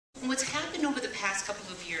past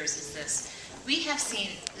couple of years is this. We have seen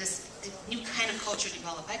this new kind of culture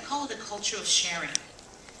develop. I call it a culture of sharing.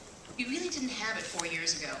 We really didn't have it 4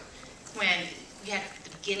 years ago when we had the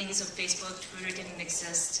beginnings of Facebook. Twitter didn't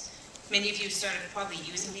exist. Many of you started probably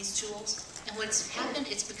using these tools. And what's happened,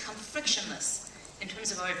 it's become frictionless in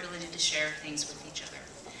terms of our ability to share things with each other.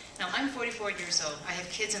 Now, I'm 44 years old. I have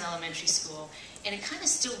kids in elementary school. And it kind of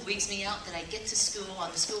still wigs me out that I get to school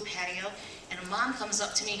on the school patio, and a mom comes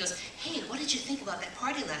up to me and goes, "Hey, what did you think about that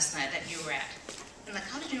party last night that you were at?" I'm like,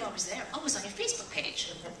 "How did you know I was there?" "Oh, it was on your Facebook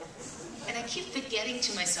page." And I keep forgetting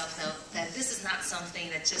to myself, though, that this is not something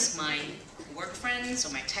that just my work friends or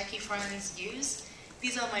my techie friends use.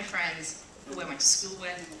 These are my friends who I went to school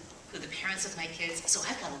with, who are the parents of my kids, so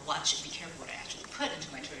I've got to watch and be careful what I actually put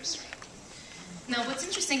into my Twitter stream. Now, what's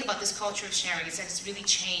interesting about this culture of sharing is that it's really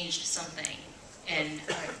changed something in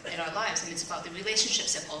our lives, and it's about the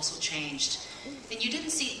relationships have also changed. And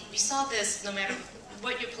we saw this no matter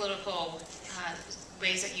what your political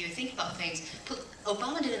ways that you think about things.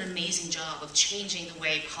 Obama did an amazing job of changing the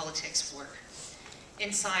way politics work.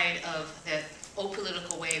 Inside of the old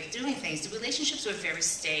political way of doing things, the relationships were very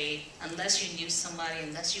staid. Unless you knew somebody,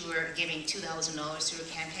 unless you were giving $2,000 to a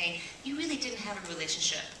campaign, you really didn't have a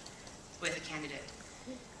relationship with a candidate.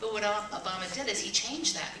 But what Obama did is he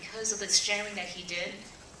changed that because of the sharing that he did,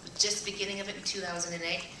 just the beginning of it in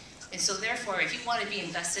 2008. And so therefore, if you want to be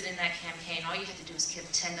invested in that campaign, all you had to do was give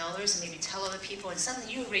 $10 and maybe tell other people, and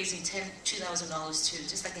suddenly you were raising $2,000 too,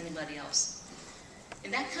 just like anybody else.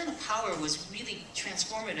 And that kind of power was really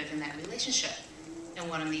transformative in that relationship and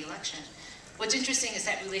won him the election. What's interesting is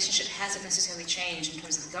that relationship hasn't necessarily changed in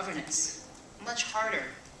terms of governance. Much harder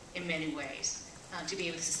in many ways to be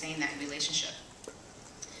able to sustain that relationship.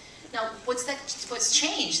 Now, what's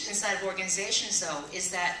changed inside of organizations, though, is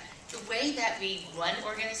that the way that we run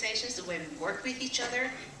organizations, the way we work with each other,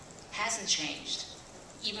 hasn't changed,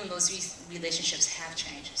 even though those relationships have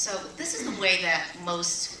changed. So this is the way that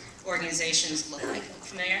most organizations look like.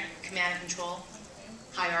 Familiar? Command and control,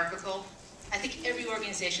 hierarchical. I think every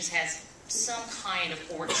organization has some kind of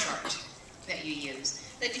org chart that you use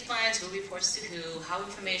that defines who reports to who, how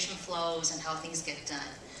information flows, and how things get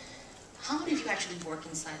done. How many of you actually work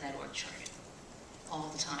inside that org chart all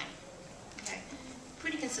the time? Okay,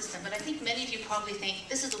 pretty consistent, but I think many of you probably think,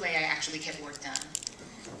 this is the way I actually get work done.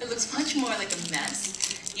 It looks much more like a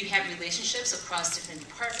mess. You have relationships across different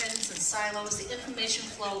departments and silos. The information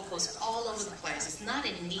flow goes all over the place. It's not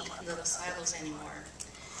in neat little silos anymore.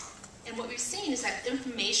 And what we've seen is that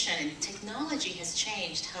information and technology has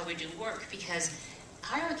changed how we do work, because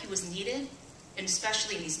hierarchy was needed, and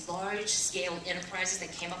especially in these large-scale enterprises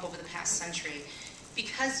that came up over the past century,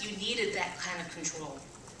 because you needed that kind of control.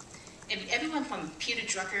 And everyone from Peter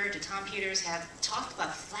Drucker to Tom Peters have talked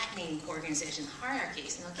about flattening organization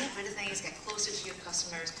hierarchies. And they'll get rid of things, get closer to your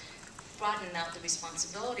customers, broaden out the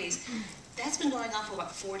responsibilities. That's been going on for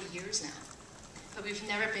about 40 years now. But we've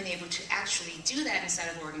never been able to actually do that inside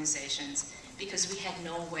of organizations because we had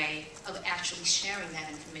no way of actually sharing that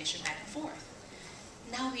information back and forth.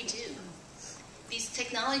 Now we do. These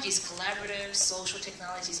technologies, collaborative, social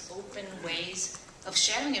technologies, open ways of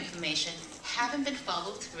sharing information haven't been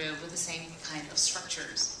followed through with the same kind of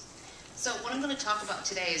structures. So what I'm going to talk about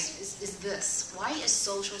today is this. Why is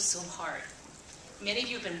social so hard? Many of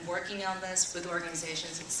you have been working on this with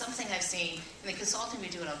organizations. It's something I've seen in the consulting we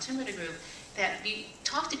do at Altimeter Group, that we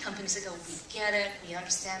talk to companies that go, we get it, we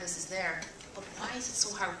understand this is there, but why is it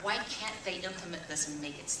so hard? Why can't they implement this and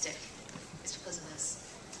make it stick? It's because of this.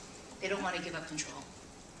 They don't want to give up control.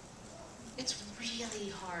 It's really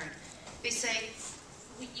hard. They say,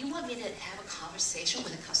 you want me to have a conversation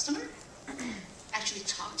with a customer? Actually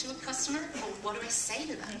talk to a customer? Well, what do I say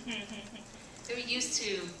to them? They're used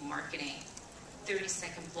to marketing,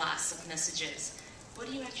 30-second blasts of messages. What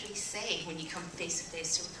do you actually say when you come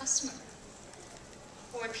face-to-face to a customer?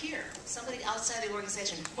 Or a peer, somebody outside the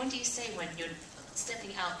organization. What do you say when you're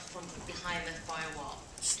stepping out from behind the firewall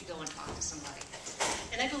to go and talk to somebody?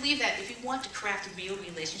 And I believe that if you want to craft real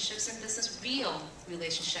relationships in business, real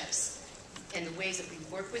relationships, and the ways that we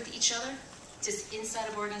work with each other, just inside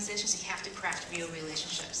of organizations, you have to craft real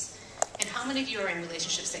relationships. And how many of you are in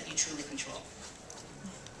relationships that you truly control?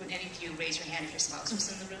 Would any of you raise your hand if your spouse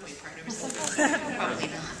was in the room or your partner was in the room? Probably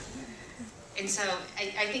not. And so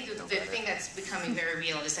I think the thing that's becoming very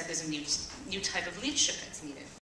real is that there's a new type of leadership that's needed.